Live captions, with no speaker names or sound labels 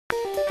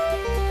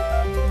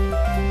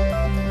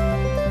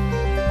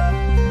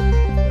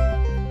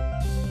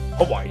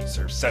Hawaii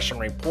Surf Session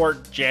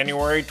Report,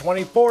 January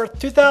 24th,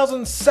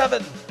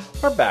 2007.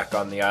 We're back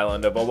on the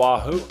island of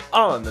Oahu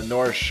on the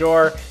North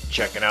Shore,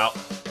 checking out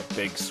a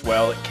big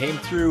swell that came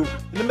through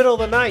in the middle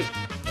of the night,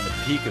 and the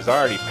peak is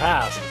already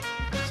past,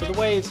 so the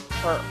waves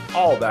aren't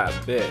all that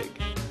big.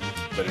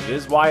 But it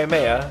is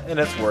Waimea, and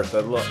it's worth a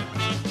look.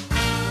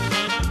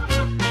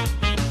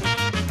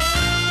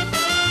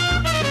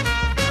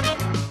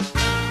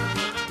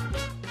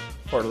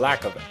 For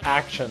lack of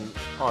action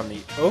on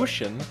the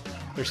ocean,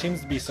 there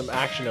seems to be some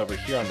action over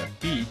here on the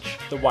beach.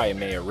 The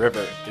Waimea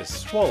River is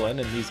swollen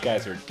and these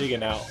guys are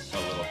digging out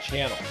a little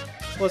channel.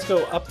 So let's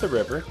go up the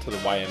river to the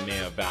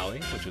Waimea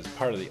Valley, which is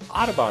part of the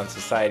Audubon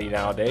Society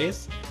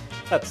nowadays.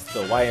 That's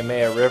the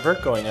Waimea River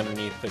going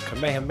underneath the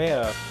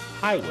Kamehameha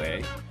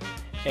Highway.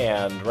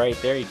 And right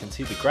there you can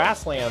see the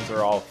grasslands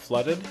are all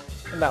flooded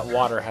and that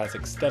water has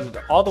extended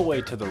all the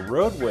way to the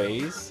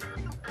roadways,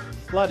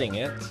 flooding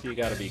it, so you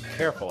gotta be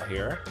careful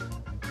here.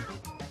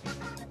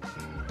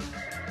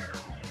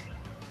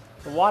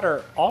 The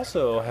water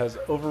also has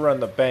overrun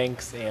the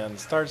banks and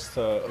starts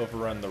to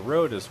overrun the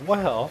road as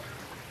well,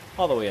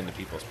 all the way into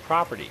people's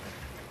property.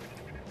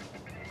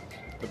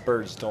 The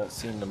birds don't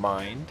seem to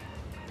mind,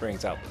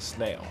 brings out the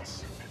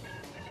snails.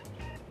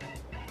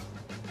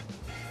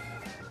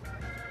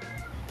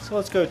 So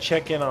let's go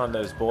check in on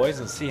those boys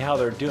and see how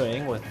they're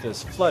doing with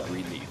this flood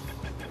relief.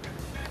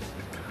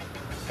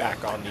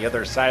 Back on the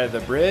other side of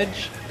the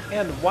bridge,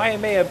 and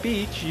Waimea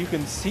Beach, you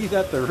can see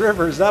that the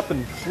river's up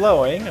and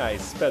flowing. I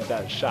sped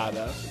that shot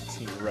up, it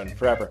seemed to run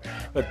forever.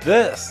 But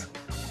this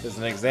is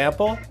an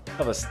example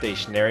of a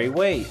stationary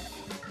wave.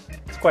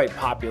 It's quite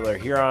popular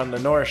here on the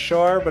North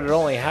Shore, but it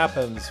only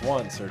happens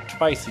once or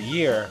twice a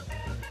year,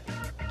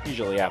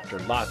 usually after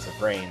lots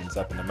of rains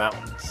up in the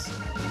mountains.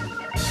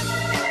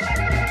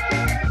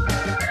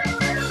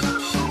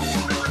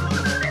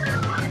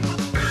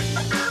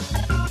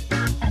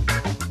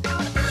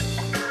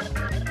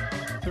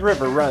 The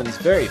river runs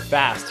very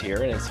fast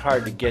here and it's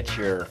hard to get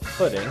your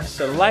footing,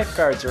 so the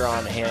lifeguards are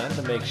on hand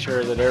to make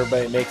sure that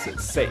everybody makes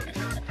it safe.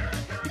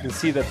 You can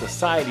see that the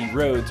side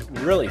erodes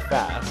really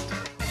fast,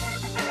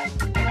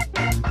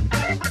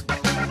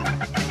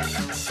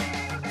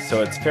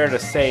 so it's fair to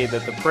say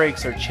that the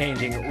breaks are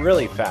changing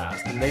really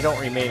fast and they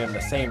don't remain in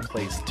the same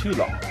place too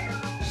long.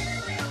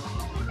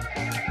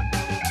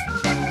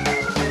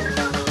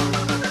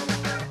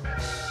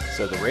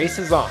 So the race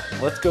is on.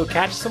 Let's go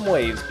catch some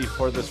waves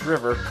before this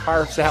river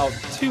carves out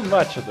too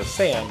much of the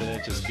sand and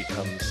it just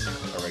becomes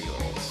a regular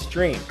old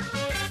stream.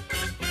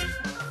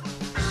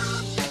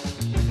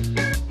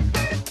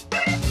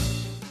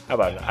 How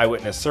about an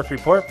eyewitness surf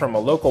report from a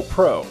local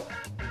pro?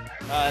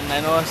 And I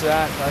noticed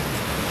that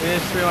we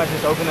just pretty much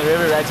just open the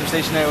river, ride some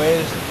stationary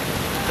waves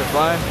for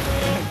fun.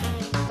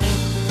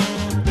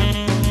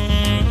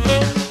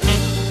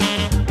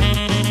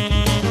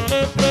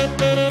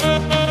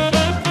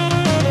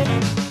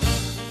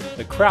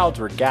 Crowds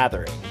were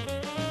gathering,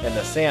 and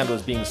the sand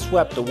was being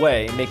swept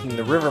away, making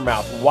the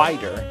Rivermouth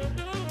wider,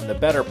 and the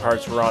better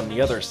parts were on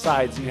the other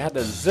side, so you had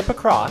to zip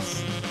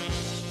across,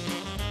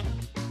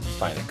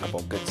 find a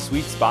couple good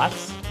sweet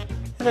spots,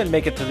 and then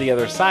make it to the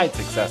other side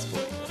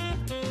successfully.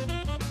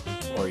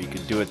 Or you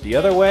could do it the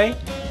other way,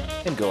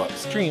 and go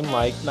upstream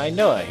like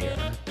Nainoa here.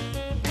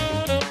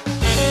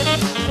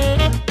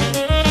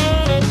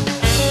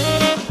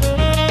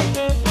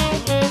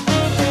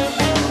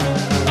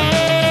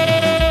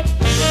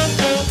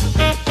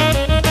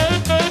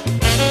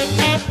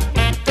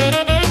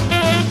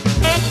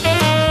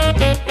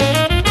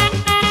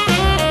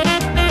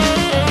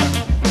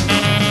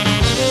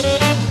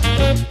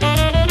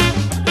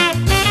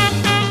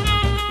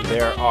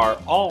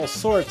 All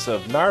sorts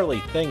of gnarly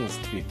things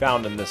to be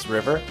found in this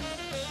river,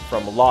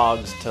 from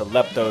logs to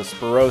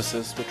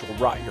leptospirosis, which will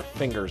rot your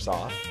fingers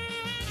off.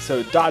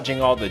 So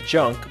dodging all the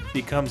junk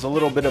becomes a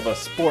little bit of a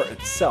sport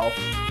itself.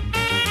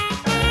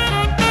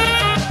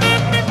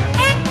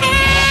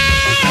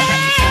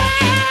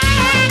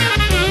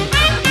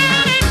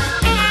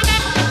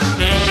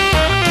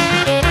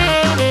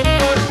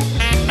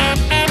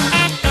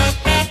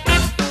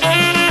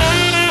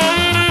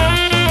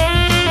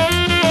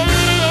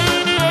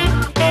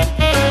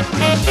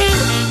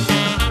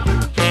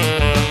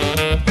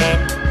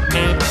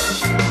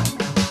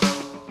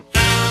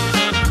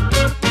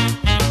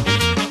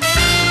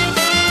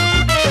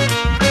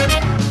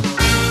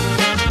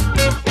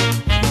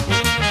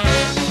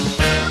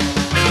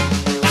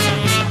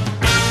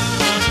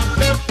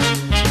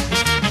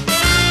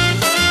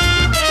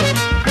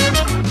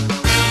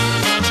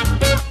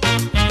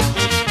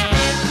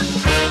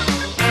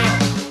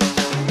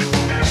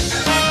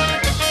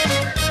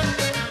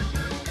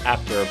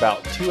 After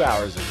about 2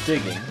 hours of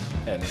digging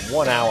and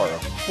 1 hour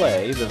of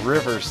play, the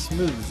river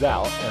smooths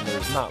out and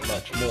there's not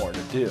much more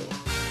to do.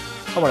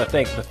 I want to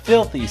thank the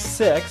Filthy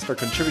Six for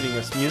contributing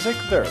this music.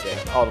 They're a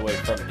band all the way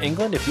from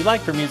England. If you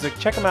like their music,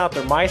 check them out,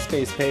 their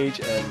MySpace page,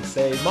 and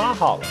say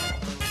mahalo.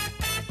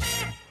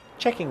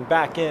 Checking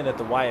back in at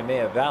the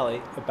Waimea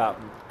Valley, about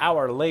an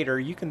hour later,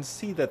 you can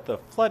see that the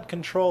flood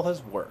control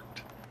has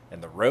worked,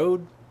 and the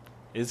road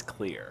is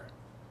clear.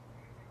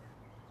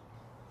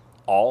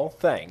 all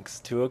thanks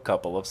to a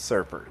couple of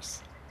surfers.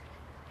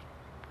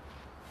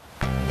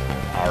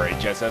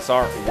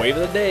 RHSSR Wave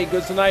of the Day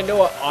goes to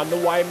Nainoa on the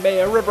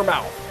Waimea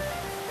Rivermouth.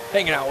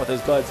 Hanging out with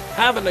his buds,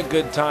 having a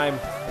good time,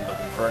 and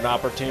looking for an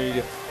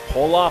opportunity to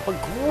pull off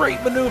a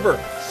great maneuver.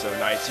 So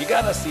nice, you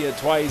gotta see it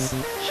twice.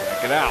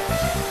 Check it out.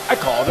 I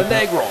call it an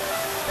egg roll.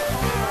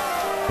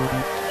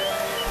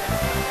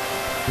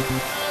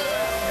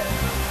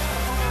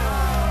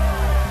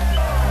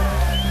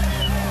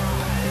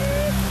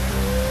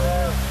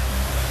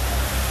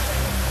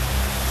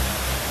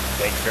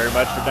 Thanks very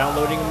much for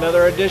downloading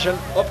another edition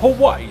of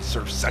Hawaii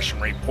Surf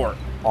Session Report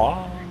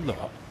on the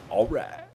All right.